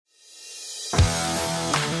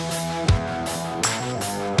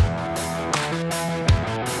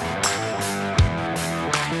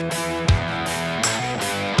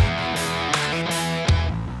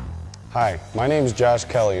Hi, my name is Josh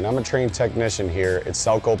Kelly and I'm a trained technician here at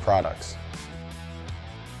Salco Products.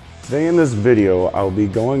 Today in this video, I'll be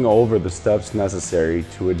going over the steps necessary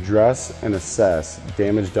to address and assess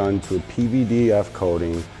damage done to a PVDF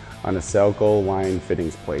coating on a Salco line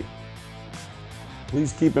fittings plate.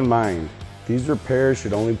 Please keep in mind, these repairs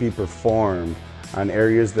should only be performed on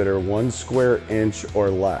areas that are 1 square inch or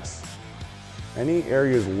less. Any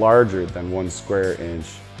areas larger than 1 square inch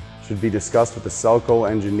should be discussed with the Salco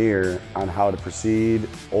engineer on how to proceed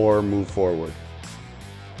or move forward.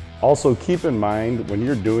 Also keep in mind, when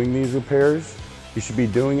you're doing these repairs, you should be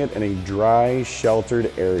doing it in a dry,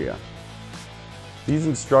 sheltered area. These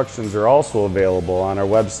instructions are also available on our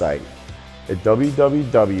website at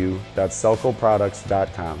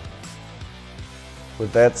www.salcoproducts.com.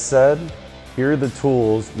 With that said, here are the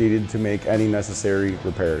tools needed to make any necessary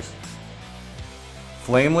repairs.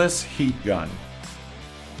 Flameless heat gun,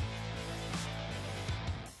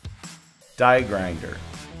 die grinder,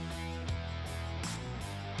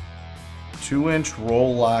 2-inch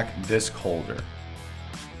roll lock disc holder,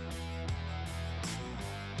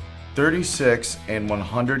 36 and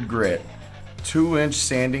 100 grit 2-inch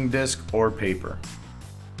sanding disc or paper,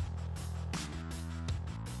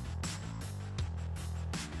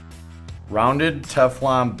 rounded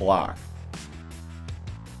Teflon block,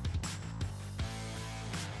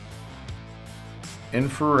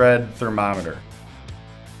 infrared thermometer,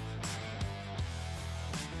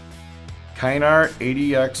 Kynar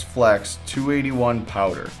ADXFlex 281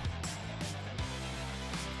 powder,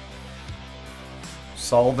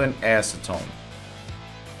 solvent acetone,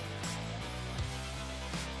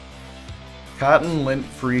 cotton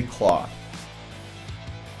lint-free cloth,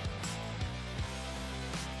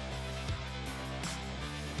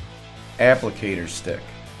 applicator stick,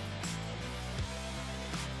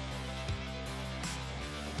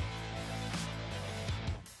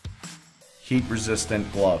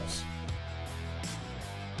 heat-resistant gloves.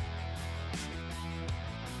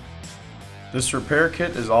 This repair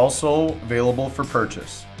kit is also available for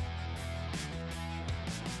purchase.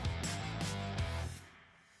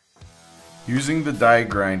 Using the die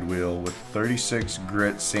grind wheel with 36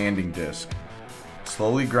 grit sanding disc,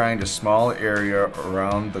 slowly grind a small area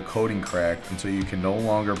around the coating crack until you can no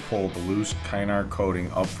longer pull the loose Kynar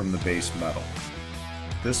coating up from the base metal.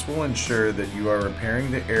 This will ensure that you are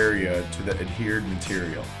repairing the area to the adhered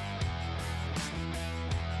material.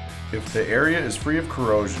 If the area is free of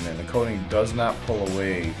corrosion and the coating does not pull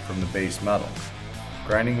away from the base metal,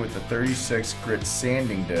 grinding with the 36 grit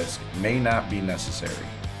sanding disc may not be necessary.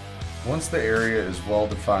 Once the area is well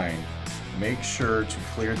defined, make sure to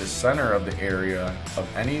clear the center of the area of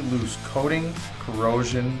any loose coating,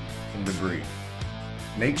 corrosion, and debris.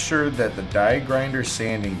 Make sure that the die grinder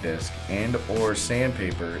sanding disc and or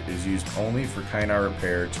sandpaper is used only for Kynar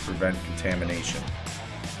repair to prevent contamination.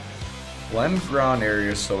 Blend ground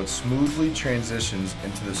area so it smoothly transitions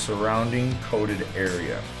into the surrounding coated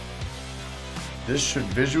area. This should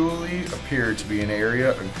visually appear to be an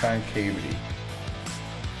area of concavity.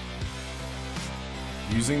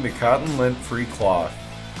 Using the cotton lint-free cloth,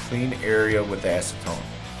 clean area with acetone.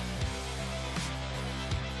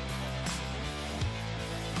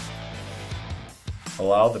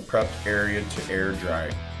 Allow the prepped area to air dry.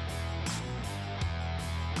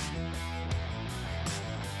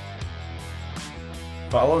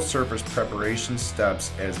 Follow surface preparation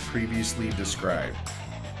steps as previously described.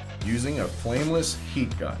 Using a flameless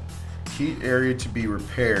heat gun, heat area to be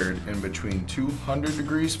repaired in between 200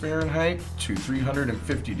 degrees Fahrenheit to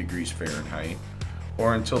 350 degrees Fahrenheit,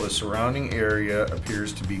 or until the surrounding area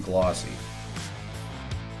appears to be glossy.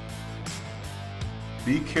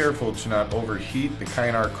 Be careful to not overheat the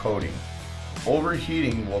Kynar coating.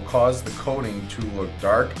 Overheating will cause the coating to look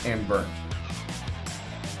dark and burnt.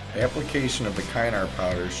 Application of the Kynar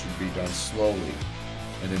powder should be done slowly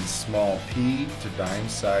and in small pea to dime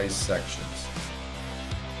size sections.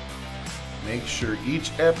 Make sure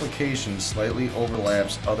each application slightly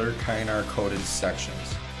overlaps other Kynar coated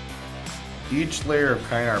sections. Each layer of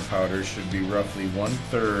Kynar powder should be roughly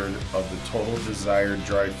 1/3 of the total desired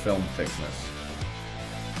dry film thickness.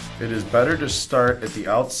 It is better to start at the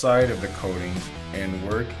outside of the coating and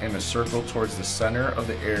work in a circle towards the center of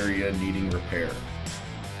the area needing repair.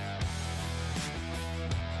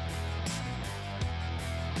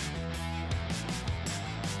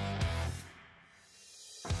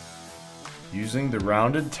 Using the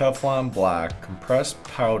rounded Teflon block, compress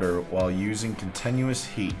powder while using continuous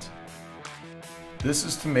heat. This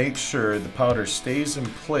is to make sure the powder stays in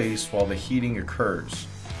place while the heating occurs.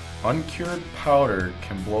 Uncured powder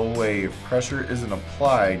can blow away if pressure isn't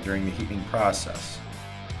applied during the heating process.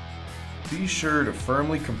 Be sure to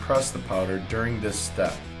firmly compress the powder during this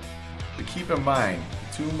step. But keep in mind,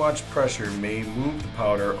 too much pressure may move the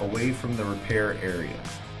powder away from the repair area.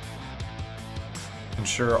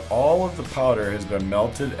 Ensure all of the powder has been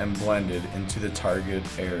melted and blended into the target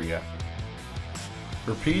area.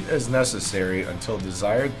 Repeat as necessary until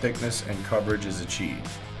desired thickness and coverage is achieved.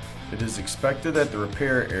 It is expected that the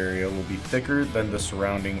repair area will be thicker than the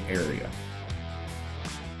surrounding area.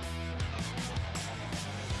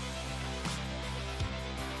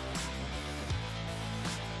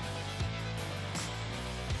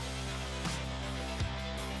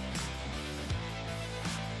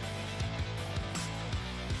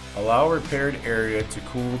 Allow repaired area to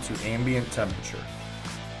cool to ambient temperature.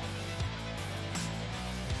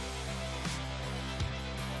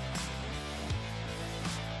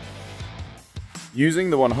 Using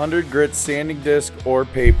the 100 grit sanding disc or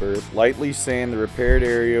paper, lightly sand the repaired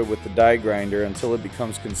area with the die grinder until it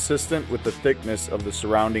becomes consistent with the thickness of the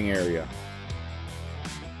surrounding area.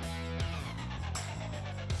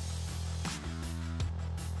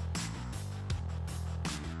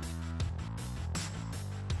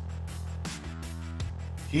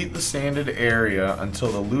 Heat the sanded area until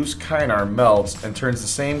the loose Kynar melts and turns the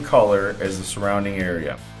same color as the surrounding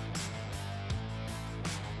area.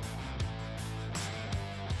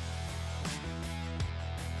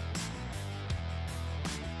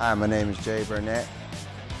 Hi, my name is Jay Burnett.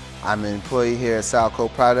 I'm an employee here at Salco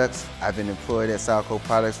Products. I've been employed at Salco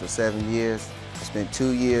Products for 7 years. I spent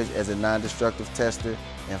 2 years as a non-destructive tester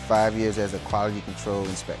and 5 years as a quality control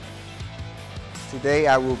inspector. Today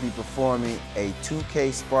I will be performing a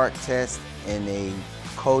 2K spark test and a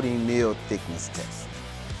coating mill thickness test.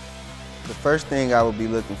 The first thing I will be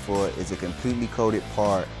looking for is a completely coated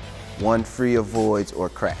part, one free of voids or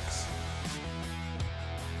cracks.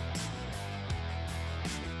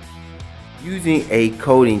 Using a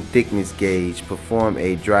coating thickness gauge, perform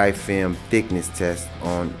a dry film thickness test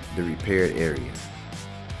on the repaired area.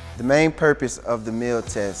 The main purpose of the mill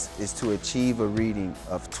test is to achieve a reading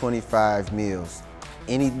of 25 mils.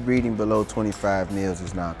 Any reading below 25 mils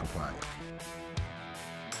is non-compliant.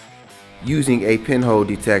 Using a pinhole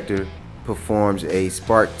detector, performs a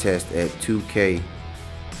spark test at 2K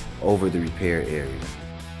over the repair area.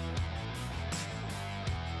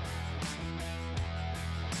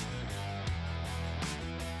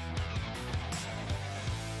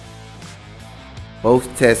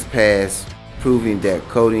 Both tests pass, proving that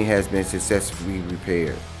coating has been successfully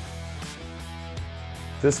repaired.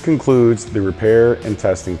 This concludes the repair and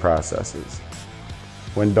testing processes.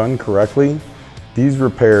 When done correctly, these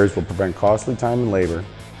repairs will prevent costly time and labor,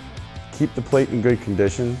 keep the plate in good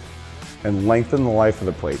condition, and lengthen the life of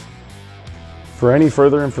the plate. For any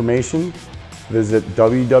further information, visit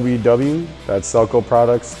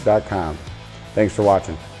www.salcoproducts.com. Thanks for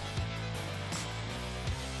watching.